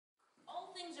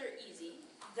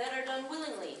that are done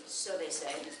willingly, so they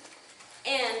say,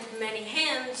 and many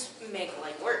hands make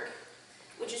light work,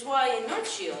 which is why in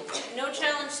Northshield, no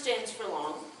challenge stands for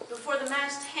long before the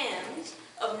massed hands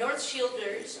of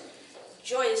Northshielders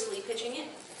joyously pitching in.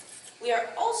 We are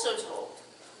also told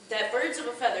that birds of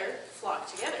a feather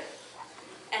flock together,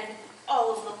 and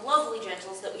all of the lovely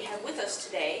gentles that we have with us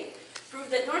today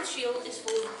prove that Northshield is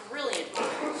full of brilliant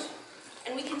minds.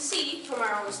 And we can see from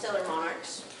our own stellar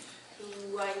monarchs,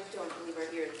 who I don't believe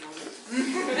are here at the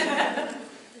moment,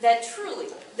 that truly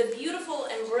the beautiful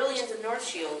and brilliant of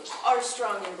Northshield are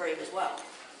strong and brave as well.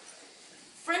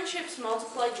 Friendships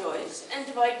multiply joys and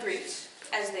divide griefs,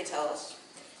 as they tell us,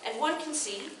 and one can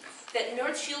see that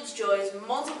Northshield's joys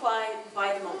multiply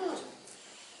by the moment.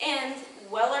 And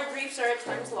while our griefs are at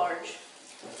times large,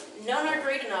 none are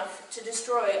great enough to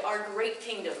destroy our great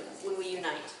kingdom when we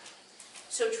unite.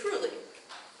 So truly,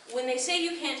 when they say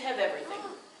you can't have everything,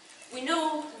 we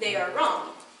know they are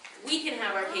wrong. We can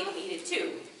have our cake and eat it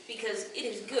too, because it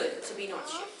is good to be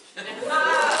Northshield.